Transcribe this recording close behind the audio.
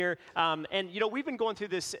here. We've been going through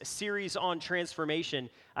this series on transformation,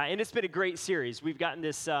 and it's been a great series. We've gotten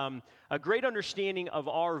this a great understanding of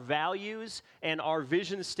our values and our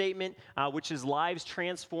vision statement, which is lives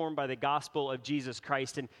transformed by the gospel of Jesus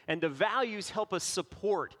Christ. And the values help us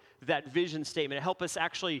support that vision statement, help us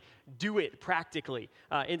actually do it practically.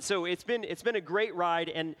 And so it's been a great ride,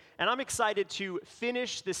 and I'm excited to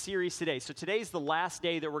finish the series today. So today's the last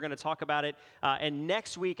day that we're going to talk about it, and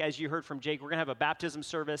next week, as you heard from Jake, we're going to have a baptism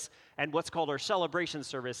service and what's called our celebration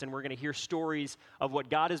service, and we're going to hear stories of what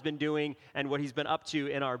God has been doing and what he's been up to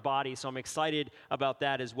in our body. So I'm excited about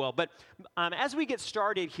that as well. But as we get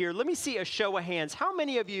started here, let me see a show of hands. How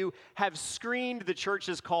many of you have screened the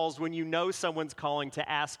church's calls when you know someone's calling to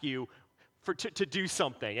ask you to do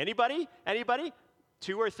something? Anybody?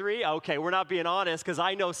 2 or 3? Okay, we're not being honest because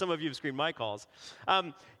I know some of you have screened my calls.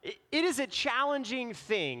 It is a challenging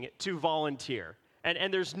thing to volunteer.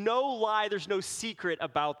 And there's no lie, there's no secret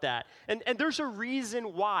about that. And there's a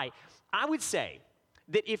reason why. I would say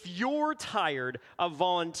that if you're tired of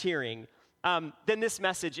volunteering, then this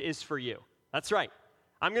message is for you. That's right.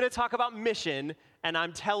 I'm going to talk about mission, and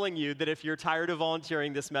I'm telling you that if you're tired of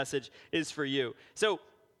volunteering, this message is for you. So,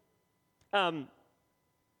 I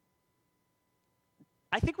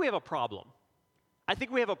think we have a problem. I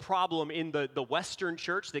think we have a problem in the Western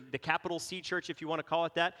church, the capital C church, if you want to call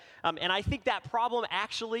it that. And I think that problem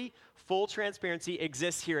actually, full transparency,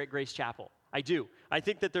 exists here at Grace Chapel. I do. I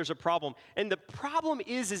think that there's a problem. And the problem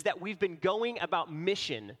is that we've been going about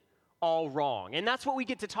mission all wrong. And that's what we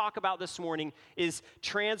get to talk about this morning is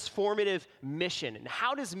transformative mission. And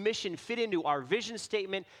how does mission fit into our vision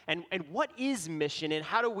statement? And what is mission? And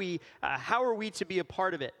how are we to be a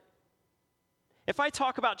part of it? If I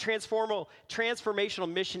talk about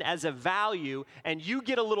transformational mission as a value, and you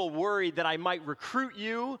get a little worried that I might recruit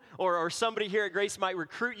you, or somebody here at Grace might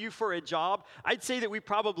recruit you for a job, I'd say that we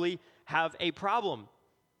probably have a problem.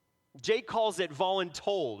 Jake calls it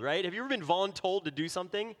voluntold, right? Have you ever been voluntold to do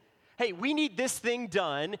something? Hey, we need this thing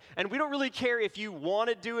done, and we don't really care if you want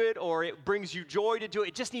to do it or it brings you joy to do it.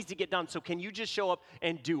 It just needs to get done, so can you just show up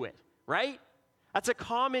and do it, right? That's a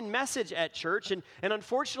common message at church, and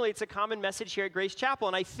unfortunately, it's a common message here at Grace Chapel.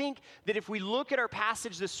 And I think that if we look at our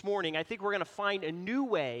passage this morning, I think we're going to find a new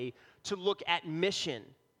way to look at mission,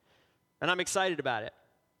 and I'm excited about it.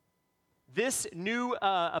 This new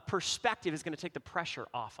perspective is going to take the pressure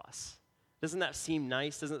off us. Doesn't that seem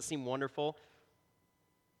nice? Doesn't it seem wonderful?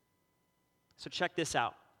 So check this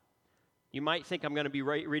out. You might think I'm going to be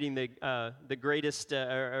reading the greatest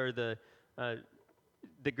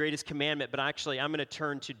the greatest commandment, but actually I'm going to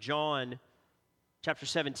turn to John chapter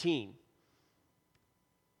 17.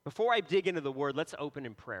 Before I dig into the word, let's open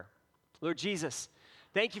in prayer. Lord Jesus,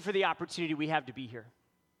 thank you for the opportunity we have to be here.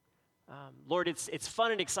 Lord, it's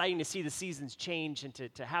fun and exciting to see the seasons change and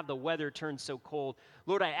to have the weather turn so cold.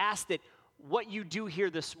 Lord, I ask that what you do here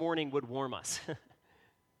this morning would warm us.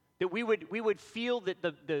 That we would feel that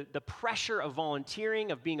the pressure of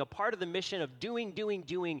volunteering, of being a part of the mission, of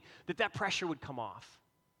doing, that pressure would come off.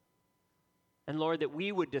 And Lord, that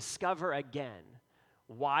we would discover again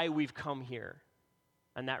why we've come here.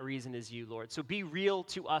 And that reason is you, Lord. So be real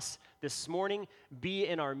to us this morning, be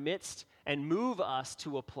in our midst, and move us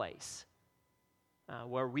to a place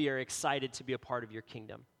where we are excited to be a part of your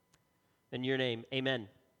kingdom. In your name, amen.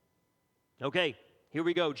 Okay, here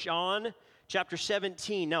we go. John chapter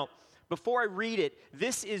 17. Now, before I read it,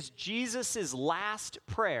 this is Jesus' last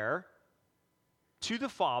prayer to the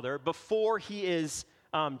Father before he is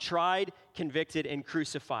tried, convicted, and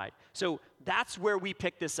crucified. So that's where we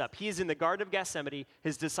pick this up. He is in the Garden of Gethsemane.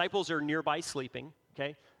 His disciples are nearby sleeping,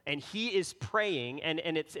 okay? And he is praying,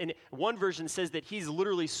 and one version says that he's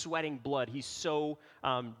literally sweating blood. He's so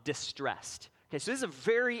distressed. Okay, so this is a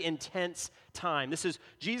very intense time. This is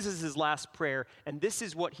Jesus' last prayer, and this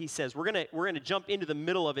is what he says. We're gonna jump into the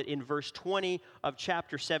middle of it in verse 20 of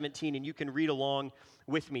chapter 17, and you can read along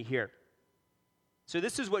with me here. So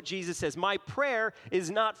this is what Jesus says. My prayer is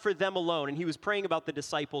not for them alone, and he was praying about the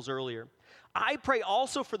disciples earlier. I pray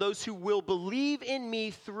also for those who will believe in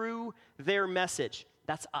me through their message.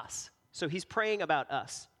 That's us. So he's praying about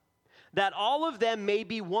us. That all of them may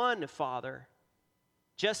be one, Father,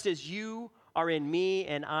 just as you are in me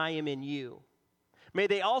and I am in you. May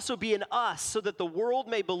they also be in us, so that the world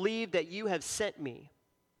may believe that you have sent me.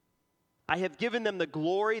 I have given them the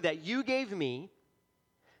glory that you gave me,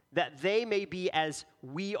 that they may be as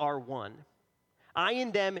we are one. I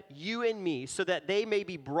in them, you in me, so that they may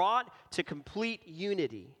be brought to complete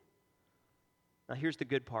unity. Now here's the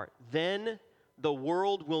good part. Then the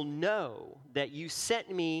world will know that you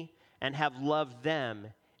sent me and have loved them,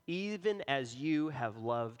 even as you have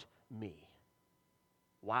loved me.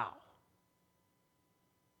 Wow.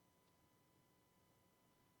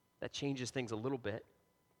 That changes things a little bit.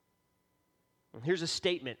 And here's a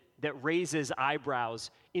statement that raises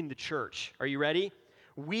eyebrows in the church. Are you ready?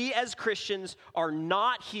 We as Christians are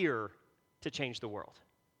not here to change the world.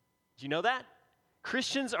 Do you know that?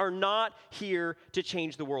 Christians are not here to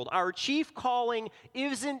change the world. Our chief calling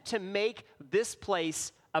isn't to make this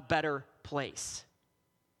place a better place.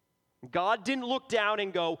 God didn't look down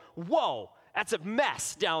and go, whoa, that's a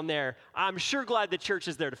mess down there. I'm sure glad the church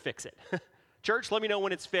is there to fix it. Church, let me know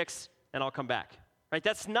when it's fixed and I'll come back. Right?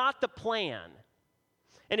 That's not the plan.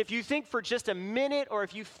 And if you think for just a minute or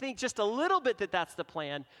if you think just a little bit that that's the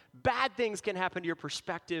plan, bad things can happen to your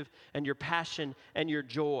perspective and your passion and your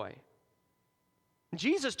joy.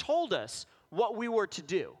 Jesus told us what we were to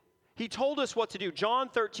do. He told us what to do. John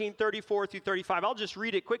 13, 34 through 35. I'll just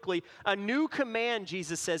read it quickly. A new command,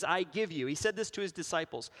 Jesus says, I give you. He said this to his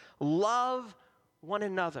disciples. Love one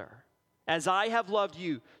another as I have loved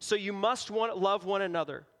you. So you must love one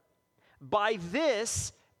another. By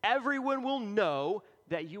this, everyone will know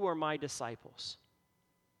that you are my disciples,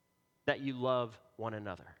 that you love one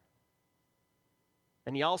another.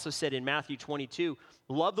 And he also said in Matthew 22,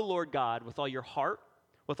 love the Lord God with all your heart,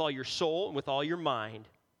 with all your soul, and with all your mind.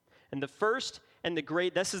 And this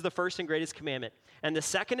is the first and greatest commandment. And the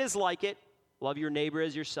second is like it, love your neighbor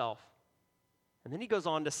as yourself. And then he goes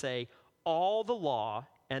on to say, all the law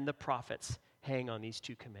and the prophets hang on these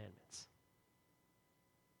two commandments.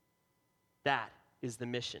 That is the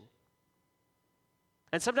mission.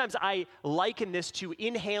 And sometimes I liken this to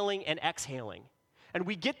inhaling and exhaling. And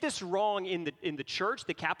we get this wrong in the church,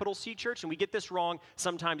 the capital C church, and we get this wrong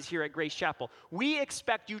sometimes here at Grace Chapel. We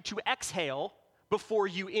expect you to exhale before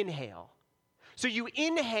you inhale. So you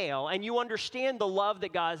inhale and you understand the love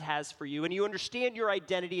that God has for you, and you understand your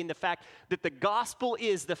identity in the fact that the gospel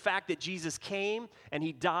is the fact that Jesus came and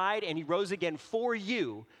he died and he rose again for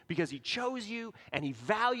you because he chose you and he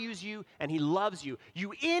values you and he loves you.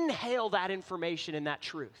 You inhale that information and that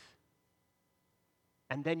truth.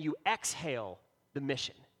 And then you exhale the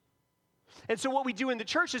mission. And so what we do in the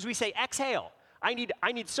church is we say, exhale. I need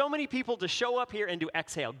so many people to show up here and do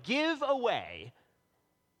exhale. Give away.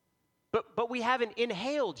 But we haven't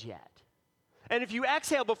inhaled yet. And if you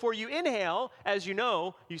exhale before you inhale, as you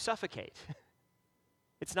know, you suffocate.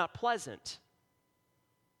 It's not pleasant.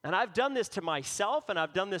 And I've done this to myself and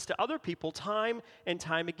I've done this to other people time and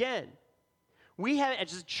time again. We have,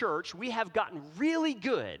 as a church, we have gotten really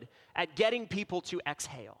good at getting people to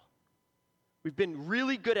exhale. We've been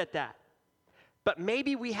really good at that. But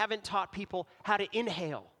maybe we haven't taught people how to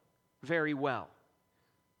inhale very well.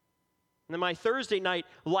 And in my Thursday night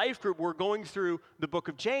life group, we're going through the book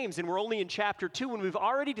of James, and we're only in chapter 2, and we've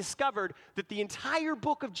already discovered that the entire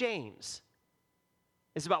book of James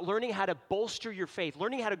is about learning how to bolster your faith,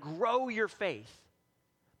 learning how to grow your faith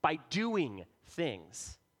by doing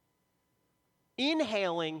things.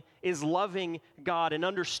 Inhaling is loving God and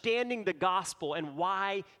understanding the gospel and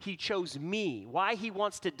why he chose me, why he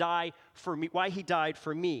wants to die for me, why he died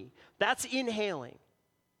for me. That's inhaling.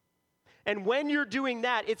 And when you're doing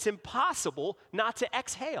that, it's impossible not to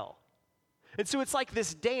exhale. And so it's like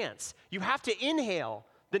this dance. You have to inhale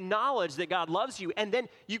the knowledge that God loves you, and then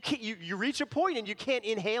you reach a point and you can't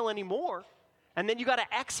inhale anymore. And then you got to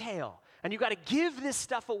exhale, and you got to give this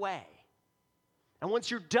stuff away. And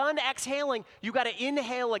once you're done exhaling, you got to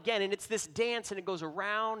inhale again, and it's this dance, and it goes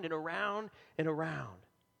around and around and around.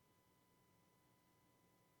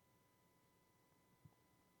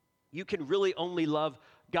 You can really only love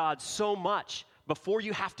God so much before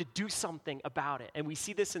you have to do something about it. And we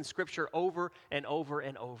see this in Scripture over and over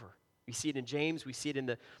and over. We see it in James, we see it in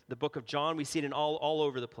the book of John, we see it in all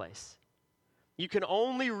over the place. You can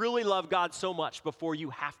only really love God so much before you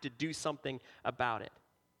have to do something about it.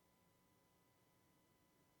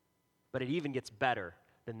 But it even gets better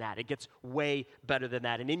than that. It gets way better than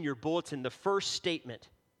that. And in your bulletin, the first statement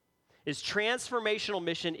is transformational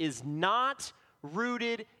mission is not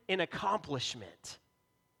rooted in accomplishment.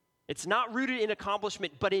 It's not rooted in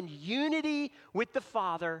accomplishment, but in unity with the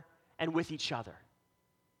Father and with each other.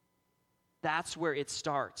 That's where it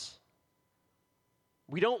starts.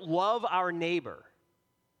 We don't love our neighbor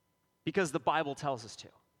because the Bible tells us to.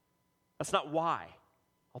 That's not why,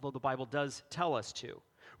 although the Bible does tell us to.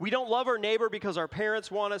 We don't love our neighbor because our parents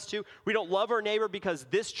want us to. We don't love our neighbor because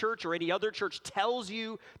this church or any other church tells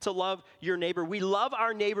you to love your neighbor. We love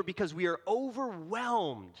our neighbor because we are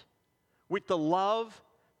overwhelmed with the love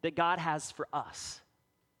that God has for us.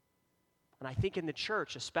 And I think in the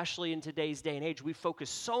church, especially in today's day and age, we focus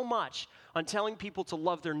so much on telling people to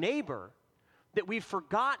love their neighbor that we've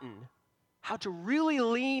forgotten how to really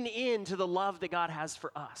lean into the love that God has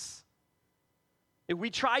for us. If we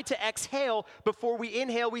try to exhale before we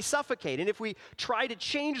inhale, we suffocate. And if we try to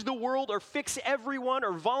change the world or fix everyone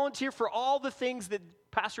or volunteer for all the things that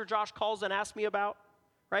Pastor Josh calls and asks me about,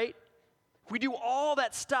 right? If we do all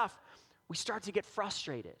that stuff, we start to get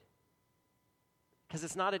frustrated because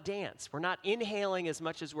it's not a dance. We're not inhaling as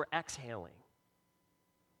much as we're exhaling.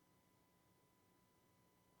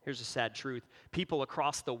 Here's a sad truth. People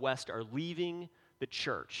across the West are leaving the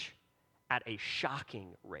church at a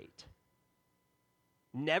shocking rate.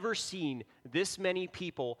 Never seen this many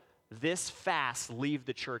people this fast leave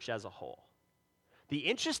the church as a whole. The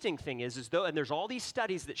interesting thing is though, and there's all these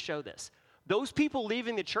studies that show this, those people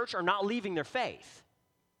leaving the church are not leaving their faith.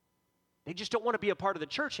 They just don't want to be a part of the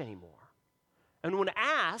church anymore. And when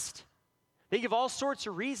asked, they give all sorts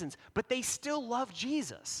of reasons, but they still love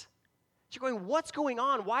Jesus. So you're going, what's going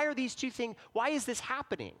on? Why are these two things, why is this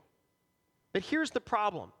happening? But here's the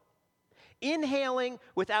problem. Inhaling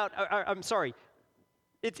without,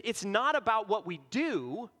 it's not about what we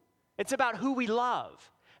do, it's about who we love.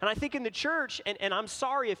 And I think in the church, and I'm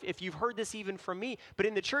sorry if you've heard this even from me, but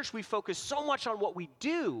in the church we focus so much on what we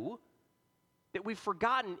do that we've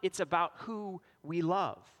forgotten it's about who we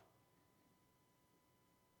love.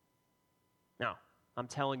 Now, I'm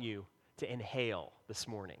telling you to inhale this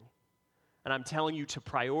morning. And I'm telling you to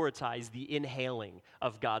prioritize the inhaling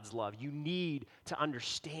of God's love. You need to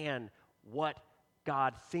understand what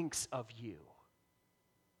God thinks of you.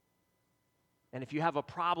 And if you have a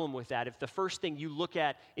problem with that, if the first thing you look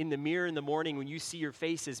at in the mirror in the morning when you see your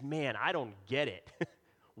face is, man, I don't get it.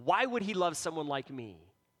 Why would he love someone like me?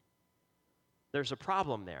 There's a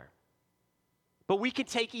problem there. But we can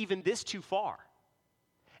take even this too far.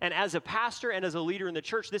 And as a pastor and as a leader in the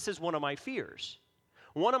church, this is one of my fears.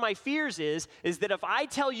 One of my fears is that if I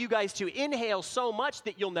tell you guys to inhale so much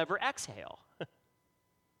that you'll never exhale.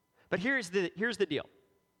 But here's the deal.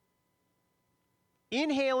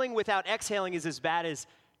 Inhaling without exhaling is as bad as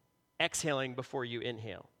exhaling before you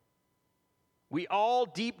inhale. We all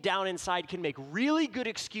deep down inside can make really good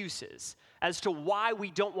excuses as to why we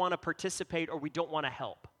don't want to participate or we don't want to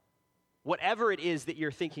help. Whatever it is that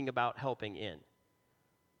you're thinking about helping in.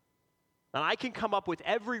 And I can come up with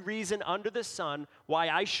every reason under the sun why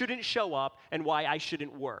I shouldn't show up and why I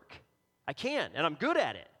shouldn't work. I can, and I'm good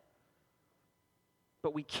at it.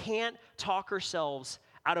 But we can't talk ourselves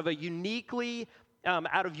out of uniquely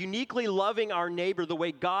loving our neighbor the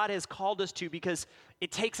way God has called us to, because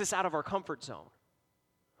it takes us out of our comfort zone.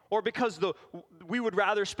 Or because we would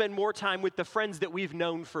rather spend more time with the friends that we've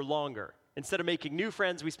known for longer. Instead of making new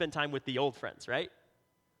friends, we spend time with the old friends, right?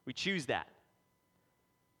 We choose that.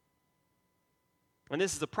 And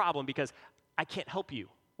this is a problem because I can't help you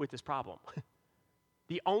with this problem.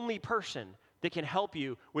 The only person that can help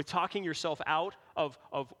you with talking yourself out of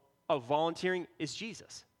volunteering is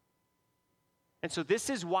Jesus. And so this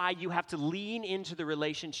is why you have to lean into the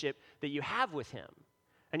relationship that you have with him.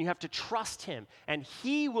 And you have to trust him. And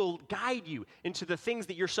he will guide you into the things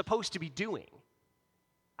that you're supposed to be doing.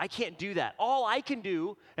 I can't do that. All I can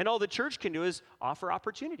do and all the church can do is offer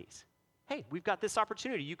opportunities. Hey, we've got this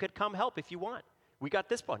opportunity. You could come help if you want. We got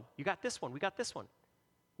this one. You got this one. We got this one.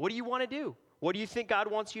 What do you want to do? What do you think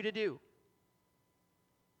God wants you to do?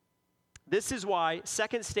 This is why,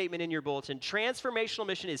 second statement in your bulletin, transformational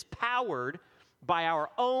mission is powered by our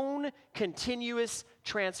own continuous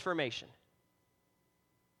transformation.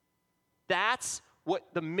 That's what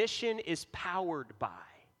the mission is powered by.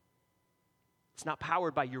 It's not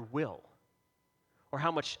powered by your will or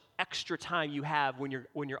how much extra time you have when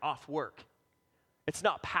you're off work. It's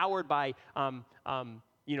not powered by an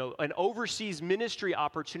overseas ministry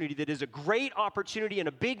opportunity that is a great opportunity and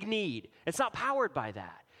a big need. It's not powered by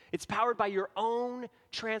that. It's powered by your own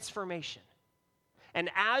transformation. And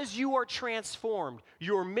as you are transformed,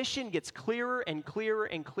 your mission gets clearer and clearer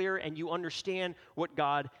and clearer, and you understand what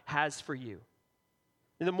God has for you.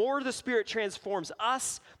 And the more the Spirit transforms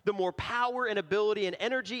us, the more power and ability and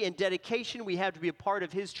energy and dedication we have to be a part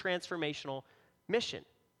of his transformational mission.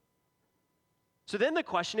 So then the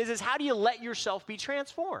question is how do you let yourself be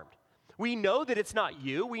transformed? We know that it's not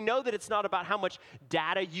you. We know that it's not about how much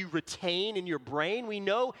data you retain in your brain. We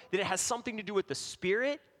know that it has something to do with the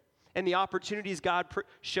Spirit and the opportunities God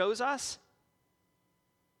shows us.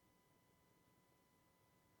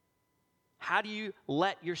 How do you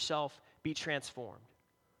let yourself be transformed?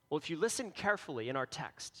 Well, if you listen carefully in our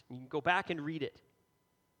text, you can go back and read it,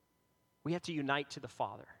 we have to unite to the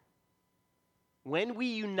Father. When we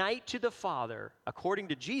unite to the Father, according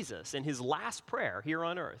to Jesus in his last prayer here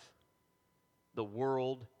on earth, the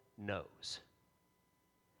world knows.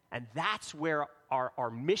 And that's where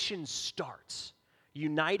our mission starts,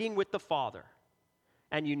 uniting with the Father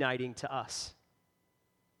and uniting to us.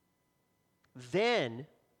 Then,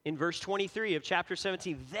 in verse 23 of chapter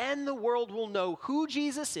 17, then the world will know who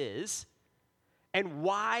Jesus is and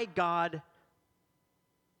why God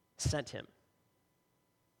sent him.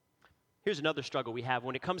 Here's another struggle we have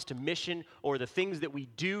when it comes to mission or the things that we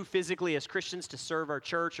do physically as Christians to serve our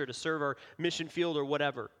church or to serve our mission field or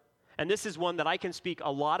whatever. And this is one that I can speak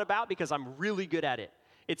a lot about because I'm really good at it.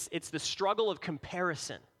 It's the struggle of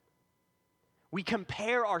comparison. We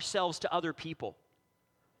compare ourselves to other people.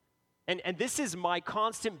 And this is my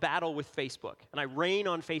constant battle with Facebook. And I rain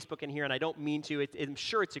on Facebook in here, and I don't mean to. I'm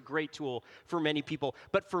sure it's a great tool for many people.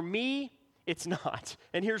 But for me, it's not.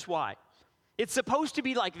 And here's why. It's supposed to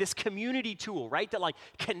be like this community tool, right? That like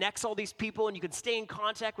connects all these people, and you can stay in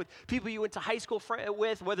contact with people you went to high school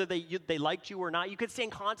with, whether they liked you or not. You can stay in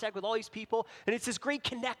contact with all these people, and it's this great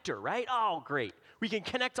connector, right? Oh, great. We can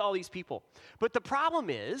connect all these people. But the problem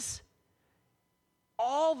is,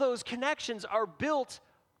 all those connections are built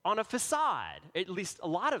on a facade, at least a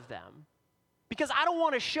lot of them, because I don't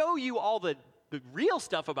want to show you all the real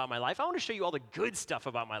stuff about my life. I want to show you all the good stuff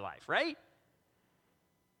about my life, right?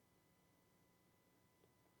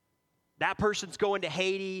 That person's going to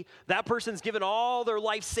Haiti. That person's given all their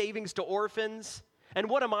life savings to orphans. And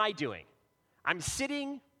what am I doing? I'm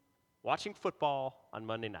sitting watching football on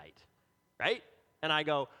Monday night, right? And I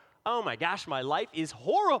go, oh my gosh, my life is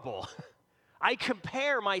horrible. I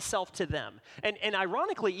compare myself to them. And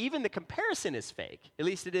ironically, even the comparison is fake. At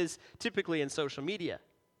least it is typically in social media.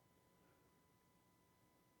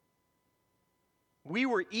 We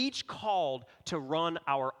were each called to run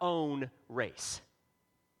our own race.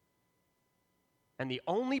 And the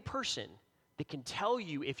only person that can tell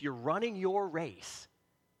you if you're running your race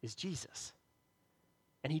is Jesus.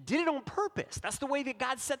 And he did it on purpose. That's the way that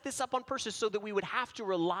God set this up on purpose, so that we would have to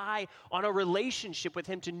rely on a relationship with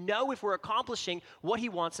him to know if we're accomplishing what he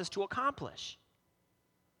wants us to accomplish.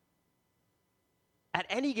 At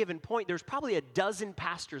any given point, there's probably a dozen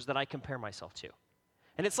pastors that I compare myself to.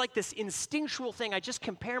 And it's like this instinctual thing. I just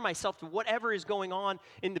compare myself to whatever is going on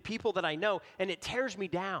in the people that I know, and it tears me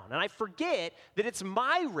down. And I forget that it's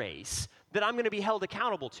my race that I'm going to be held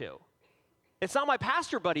accountable to. It's not my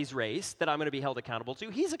pastor buddy's race that I'm going to be held accountable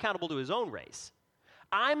to. He's accountable to his own race.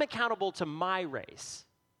 I'm accountable to my race.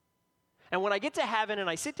 And when I get to heaven and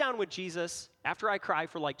I sit down with Jesus, after I cry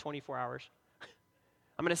for like 24 hours,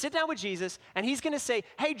 I'm going to sit down with Jesus, and he's going to say,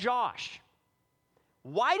 hey, Josh,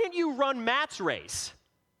 why didn't you run Matt's race?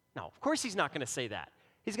 No, of course he's not going to say that.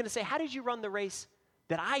 He's going to say, how did you run the race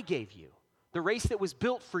that I gave you? The race that was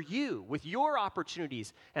built for you with your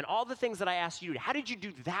opportunities and all the things that I asked you to do. How did you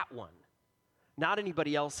do that one? Not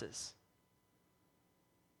anybody else's.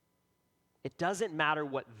 It doesn't matter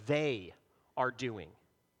what they are doing.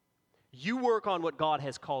 You work on what God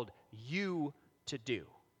has called you to do.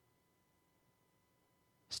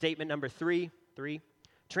 Statement number three,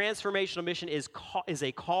 transformational mission is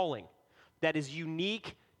a calling that is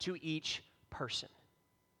unique to each person.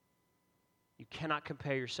 You cannot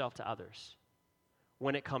compare yourself to others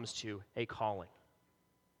when it comes to a calling.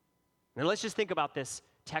 Now let's just think about this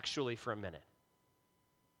textually for a minute.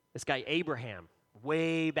 This guy Abraham,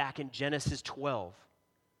 way back in Genesis 12,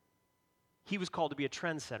 he was called to be a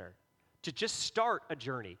trendsetter, to just start a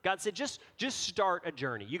journey. God said, just start a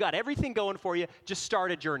journey. You got everything going for you, just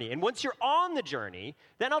start a journey. And once you're on the journey,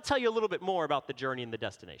 then I'll tell you a little bit more about the journey and the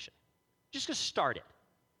destination. Just start it.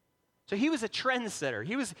 So he was a trendsetter.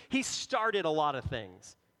 He started a lot of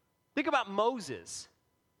things. Think about Moses.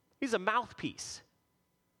 He's a mouthpiece.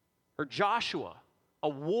 Or Joshua, a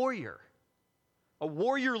warrior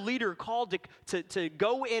leader called to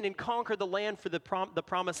go in and conquer the land for the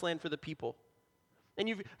promised land for the people. And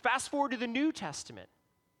you fast forward to the New Testament,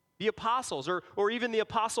 the apostles, or even the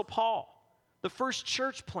Apostle Paul, the first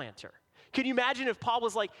church planter. Can you imagine if Paul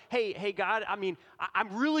was like, hey, God, I'm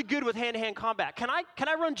really good with hand-to-hand combat. Can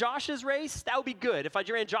I run Joshua's race? That would be good. If I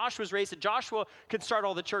ran Joshua's race, that Joshua could start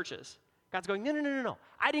all the churches. God's going, no.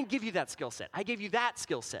 I didn't give you that skill set. I gave you that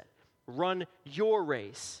skill set. Run your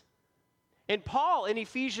race. And Paul in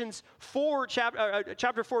Ephesians 4,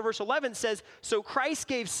 chapter 4, verse 11 says, so Christ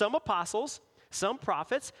gave some apostles, some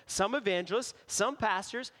prophets, some evangelists, some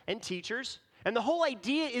pastors and teachers. And the whole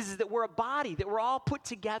idea is that we're a body, that we're all put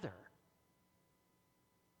together.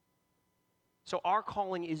 So our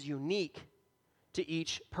calling is unique to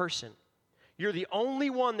each person. You're the only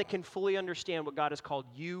one that can fully understand what God has called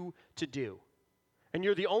you to do. And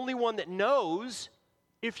you're the only one that knows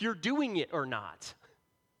if you're doing it or not.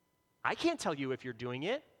 I can't tell you if you're doing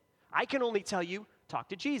it. I can only tell you talk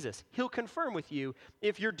to Jesus. He'll confirm with you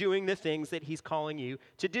if you're doing the things that he's calling you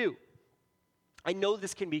to do. I know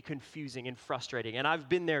this can be confusing and frustrating, and I've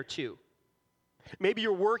been there too. Maybe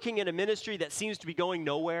you're working in a ministry that seems to be going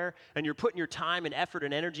nowhere, and you're putting your time and effort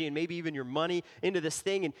and energy and maybe even your money into this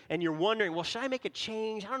thing, and you're wondering, well, should I make a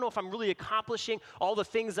change? I don't know if I'm really accomplishing all the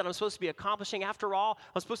things that I'm supposed to be accomplishing. After all,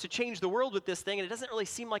 I'm supposed to change the world with this thing, and it doesn't really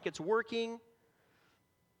seem like it's working.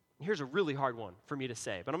 Here's a really hard one for me to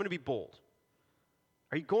say, but I'm going to be bold.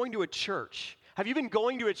 Are you going to a church? Have you been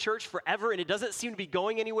going to a church forever, and it doesn't seem to be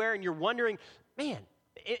going anywhere, and you're wondering, man,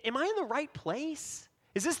 am I in the right place?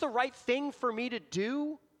 Is this the right thing for me to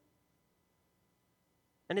do?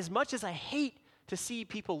 And as much as I hate to see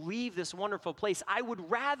people leave this wonderful place, I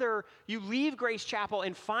would rather you leave Grace Chapel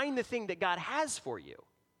and find the thing that God has for you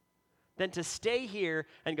than to stay here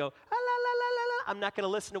and go, la, la, la, la, la. I'm not going to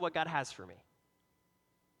listen to what God has for me.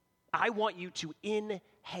 I want you to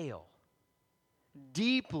inhale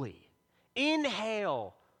deeply,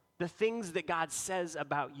 inhale the things that God says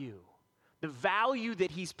about you, the value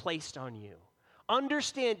that he's placed on you.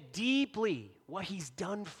 Understand deeply what he's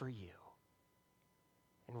done for you.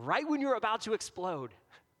 And right when you're about to explode,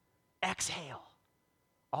 exhale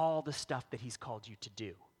all the stuff that he's called you to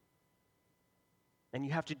do. And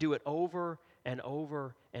you have to do it over and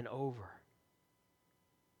over and over.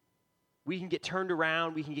 We can get turned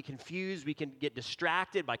around, we can get confused, we can get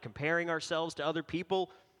distracted by comparing ourselves to other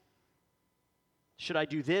people. Should I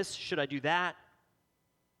do this? Should I do that?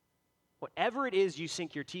 Whatever it is you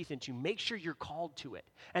sink your teeth into, make sure you're called to it.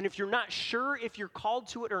 And if you're not sure if you're called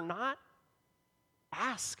to it or not,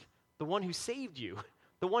 ask the one who saved you,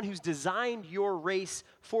 the one who's designed your race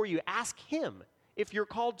for you. Ask him if you're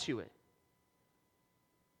called to it.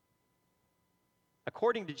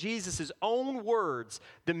 According to Jesus' own words,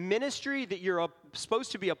 the ministry that you're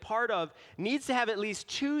supposed to be a part of needs to have at least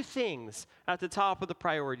two things at the top of the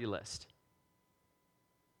priority list.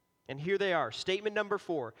 And here they are. Statement number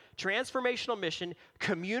 4. Transformational mission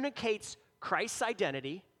communicates Christ's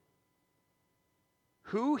identity,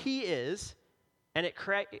 who he is, and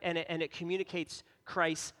it communicates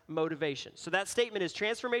Christ's motivation. So that statement is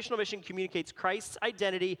transformational mission communicates Christ's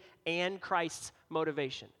identity and Christ's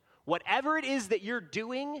motivation. Whatever it is that you're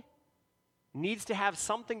doing needs to have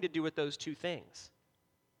something to do with those two things.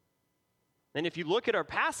 And if you look at our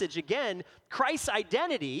passage again, Christ's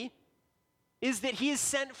identity is that he is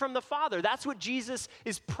sent from the Father. That's what Jesus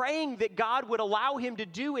is praying that God would allow him to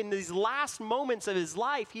do in these last moments of his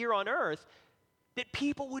life here on earth, that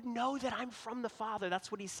people would know that I'm from the Father.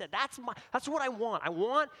 That's what he said. That's what I want. I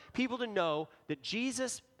want people to know that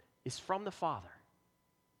Jesus is from the Father.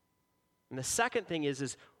 And the second thing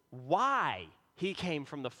is why he came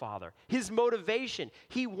from the Father. His motivation.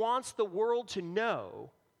 He wants the world to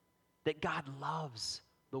know that God loves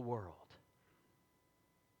the world.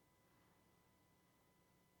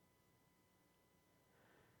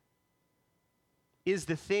 Is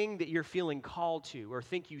the thing that you're feeling called to or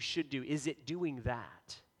think you should do, is it doing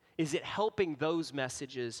that? Is it helping those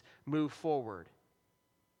messages move forward?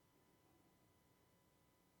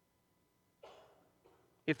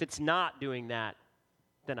 If it's not doing that,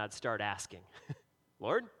 then I'd start asking,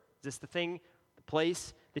 Lord, is this the thing, the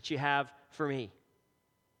place that you have for me?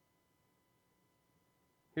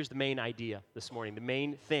 Here's the main idea this morning, the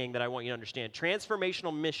main thing that I want you to understand.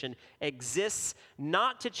 Transformational mission exists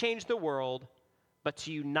not to change the world, but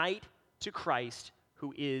to unite to Christ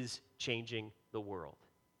who is changing the world.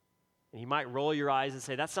 And you might roll your eyes and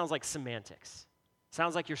say, that sounds like semantics.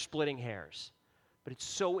 Sounds like you're splitting hairs. But it's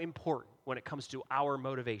so important when it comes to our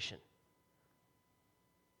motivation.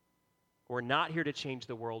 We're not here to change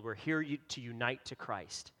the world. We're here to unite to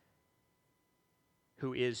Christ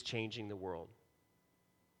who is changing the world.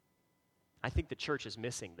 I think the church is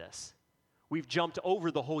missing this. We've jumped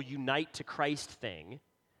over the whole unite to Christ thing,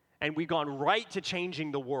 and we've gone right to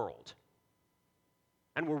changing the world.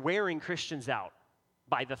 And we're wearing Christians out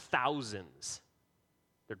by the thousands.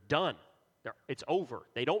 They're done. It's over.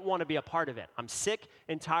 They don't want to be a part of it. I'm sick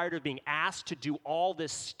and tired of being asked to do all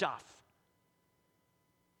this stuff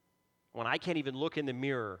when I can't even look in the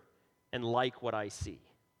mirror and like what I see.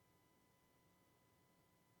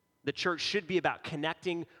 The church should be about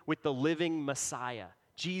connecting with the living Messiah,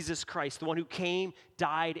 Jesus Christ, the one who came,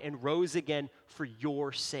 died, and rose again for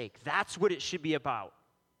your sake. That's what it should be about.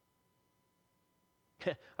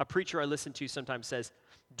 A preacher I listen to sometimes says,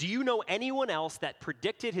 do you know anyone else that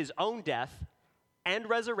predicted his own death and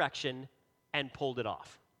resurrection and pulled it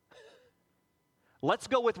off? Let's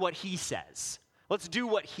go with what he says. Let's do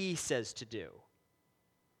what he says to do.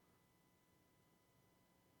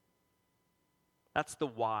 That's the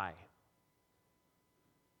why.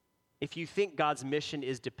 if you think God's mission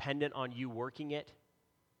is dependent on you working it,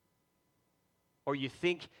 or you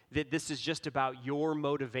think that this is just about your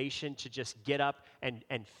motivation to just get up and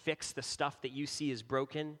fix the stuff that you see is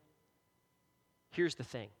broken, here's the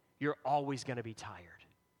thing. You're always going to be tired.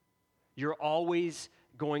 You're always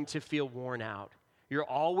going to feel worn out. You're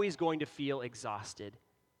always going to feel exhausted.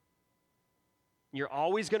 You're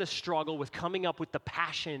always going to struggle with coming up with the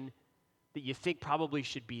passion that you think probably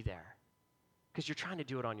should be there because you're trying to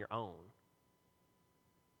do it on your own.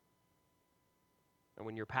 And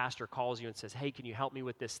when your pastor calls you and says, hey, can you help me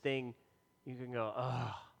with this thing? You can go,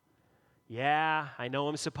 oh, yeah, I know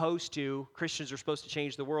I'm supposed to. Christians are supposed to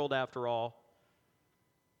change the world after all.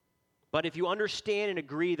 But if you understand and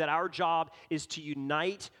agree that our job is to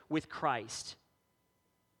unite with Christ,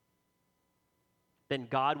 then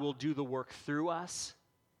God will do the work through us.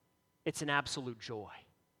 It's an absolute joy.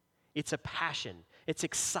 It's a passion. It's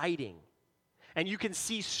exciting. And you can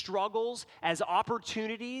see struggles as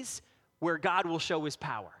opportunities where God will show his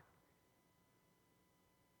power.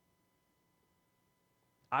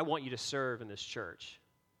 I want you to serve in this church.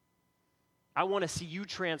 I want to see you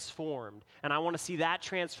transformed, and I want to see that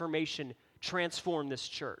transformation transform this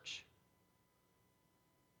church.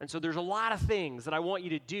 And so there's a lot of things that I want you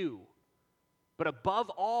to do, but above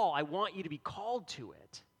all, I want you to be called to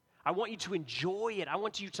it. I want you to enjoy it. I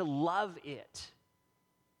want you to love it.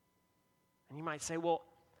 And you might say, well,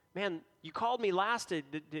 man, you called me last to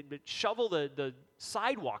shovel the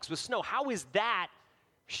sidewalks with snow. How is that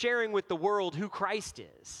sharing with the world who Christ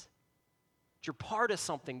is? You're part of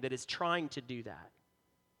something that is trying to do that.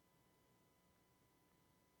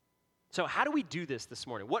 So how do we do this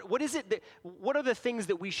morning? What is it what are the things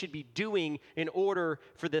that we should be doing in order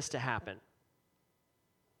for this to happen?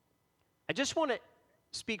 I just want to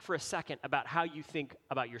speak for a second about how you think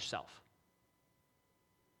about yourself.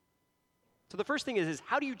 So the first thing is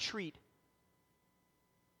how do you treat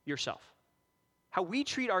yourself? How we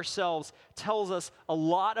treat ourselves tells us a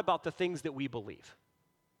lot about the things that we believe.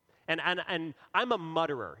 And I'm a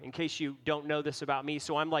mutterer, in case you don't know this about me.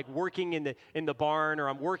 So I'm like working in the barn, or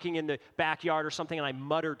I'm working in the backyard or something, and I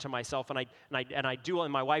mutter to myself, and I do,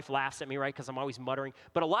 and my wife laughs at me, right, because I'm always muttering.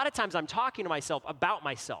 But a lot of times I'm talking to myself about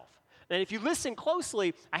myself. And if you listen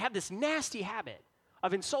closely, I have this nasty habit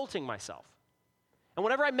of insulting myself. And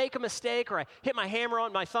whenever I make a mistake, or I hit my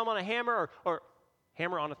thumb on a hammer, or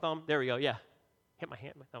hammer on a thumb, there we go, yeah. Hit my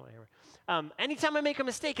thumb on a hammer. Anytime I make a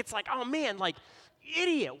mistake, it's like, oh man, like,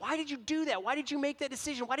 idiot, why did you do that? Why did you make that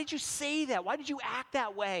decision? Why did you say that? Why did you act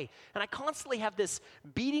that way? And I constantly have this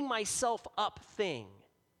beating myself up thing.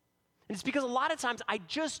 And it's because a lot of times I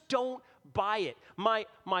just don't buy it.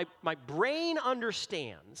 My brain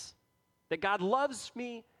understands that God loves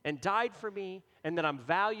me and died for me, and that I'm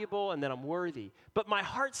valuable and that I'm worthy. But my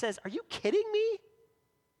heart says, are you kidding me?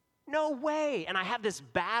 No way. And I have this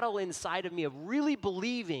battle inside of me of really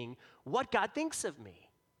believing what God thinks of me.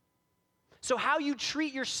 So how you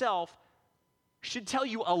treat yourself should tell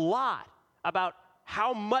you a lot about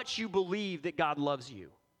how much you believe that God loves you.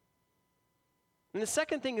 And the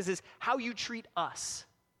second thing is how you treat us.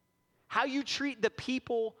 How you treat the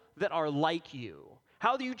people that are like you.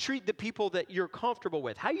 How do you treat the people that you're comfortable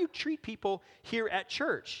with? How you treat people here at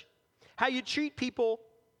church. How you treat people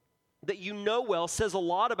that you know well says a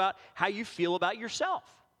lot about how you feel about yourself.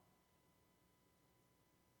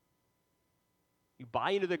 You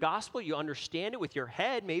buy into the gospel, you understand it with your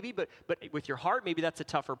head maybe, but with your heart, maybe that's a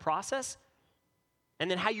tougher process. And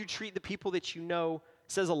then how you treat the people that you know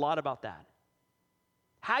says a lot about that.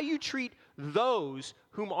 How you treat those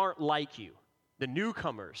whom aren't like you, the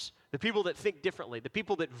newcomers, the people that think differently, the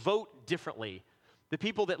people that vote differently, the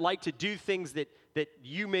people that like to do things that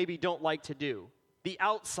you maybe don't like to do, the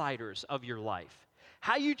outsiders of your life.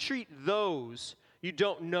 How you treat those you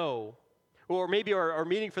don't know, or maybe are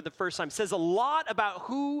meeting for the first time, says a lot about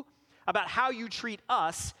how you treat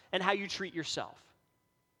us and how you treat yourself.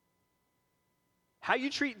 How you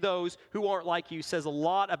treat those who aren't like you says a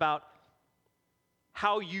lot about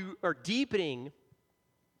how you are deepening,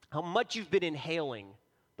 how much you've been inhaling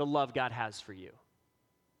the love God has for you.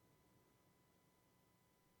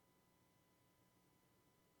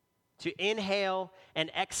 To inhale and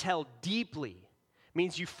exhale deeply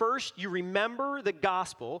means you remember the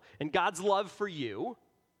gospel and God's love for you.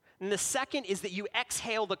 And the second is that you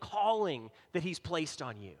exhale the calling that he's placed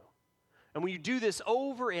on you. And when you do this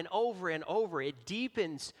over and over and over, it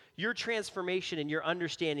deepens your transformation and your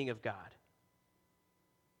understanding of God.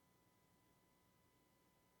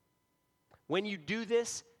 When you do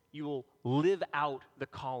this, you will live out the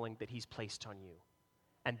calling that he's placed on you.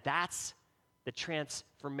 And that's the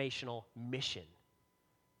transformational mission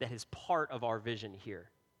that is part of our vision here.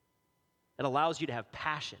 It allows you to have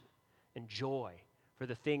passion and joy for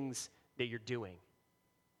the things that you're doing.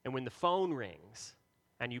 And when the phone rings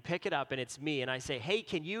and you pick it up and it's me and I say, hey,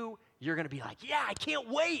 you're going to be like, yeah, I can't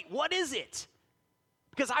wait. What is it?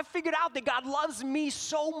 Because I figured out that God loves me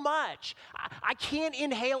so much. I can't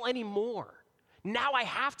inhale anymore. Now I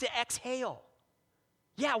have to exhale.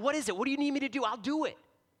 Yeah, what is it? What do you need me to do? I'll do it.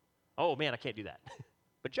 Oh, man, I can't do that.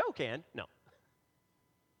 But Joe can. No.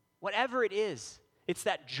 Whatever it is, it's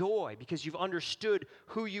that joy because you've understood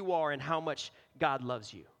who you are and how much God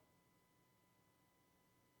loves you.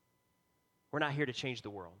 We're not here to change the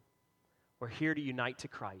world. We're here to unite to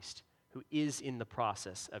Christ, who is in the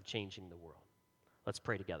process of changing the world. Let's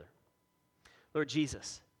pray together. Lord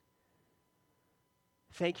Jesus,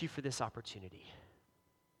 thank you for this opportunity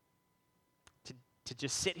to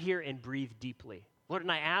just sit here and breathe deeply. Lord,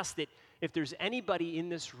 and I ask that if there's anybody in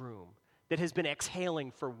this room that has been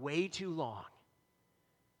exhaling for way too long,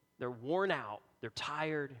 they're worn out, they're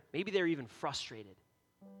tired, maybe they're even frustrated.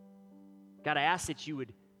 God, I ask that you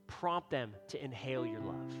would prompt them to inhale your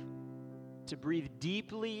love, to breathe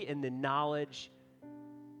deeply in the knowledge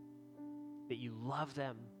that you love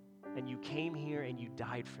them and you came here and you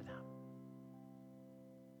died for them.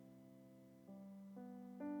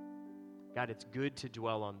 God, it's good to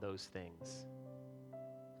dwell on those things.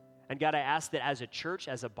 And God, I ask that as a church,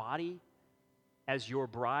 as a body, as your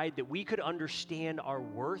bride, that we could understand our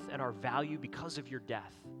worth and our value because of your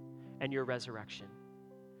death and your resurrection.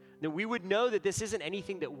 That we would know that this isn't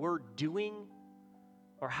anything that we're doing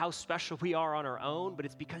or how special we are on our own, but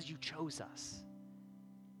it's because you chose us.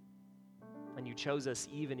 And you chose us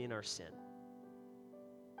even in our sin.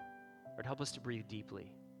 Lord, help us to breathe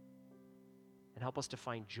deeply. And help us to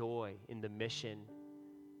find joy in the mission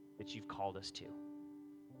that you've called us to.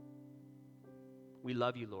 We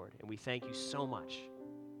love you, Lord, and we thank you so much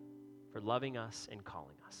for loving us and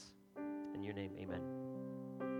calling us. In your name, amen.